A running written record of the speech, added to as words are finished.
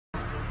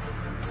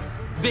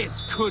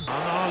This could... Oh,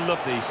 no, I love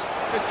these.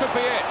 This could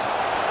be it.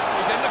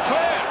 He's in the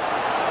clear.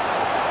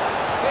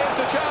 Here's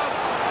the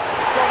chance.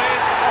 It's gone in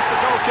off the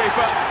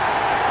goalkeeper.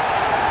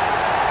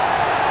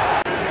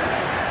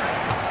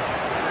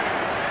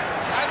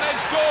 And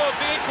they've scored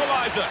the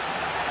equaliser.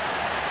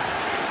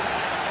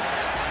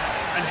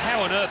 And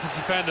how on earth has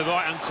he found the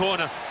right-hand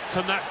corner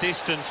from that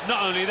distance?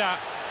 Not only that,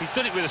 he's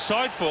done it with a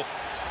side foot.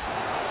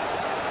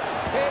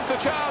 Here's the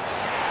chance.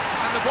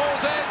 And the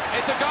ball's in.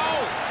 It's a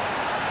goal.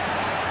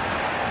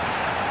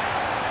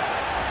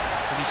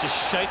 And he's just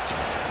shaped.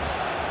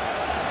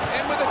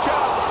 In with the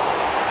chance.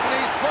 And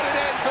he's put it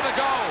in for the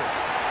goal.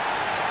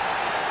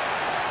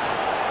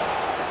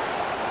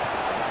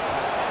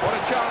 What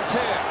a chance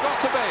here. Got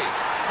to be.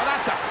 And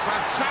that's a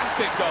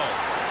fantastic goal.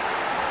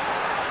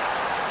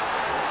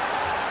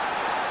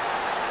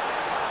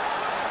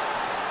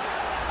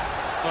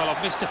 Well,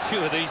 I've missed a few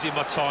of these in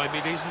my time.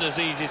 It isn't as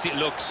easy as it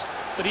looks.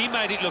 But he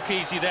made it look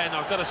easy then,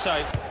 I've got to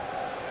say.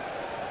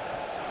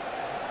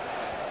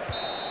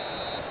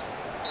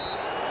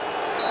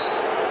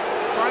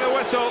 Final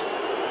whistle.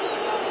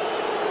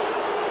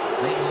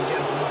 Ladies and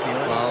gentlemen,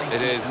 well,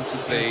 it is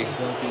the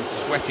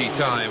sweaty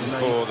time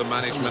for the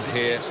management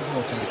here,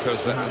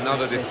 because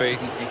another defeat,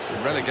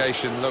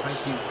 relegation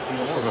looks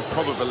more of a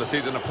probability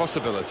than a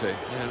possibility.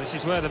 Yeah, this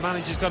is where the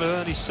manager's got to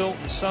earn his salt,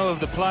 and so have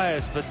the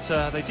players, but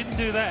they didn't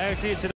do that out here today.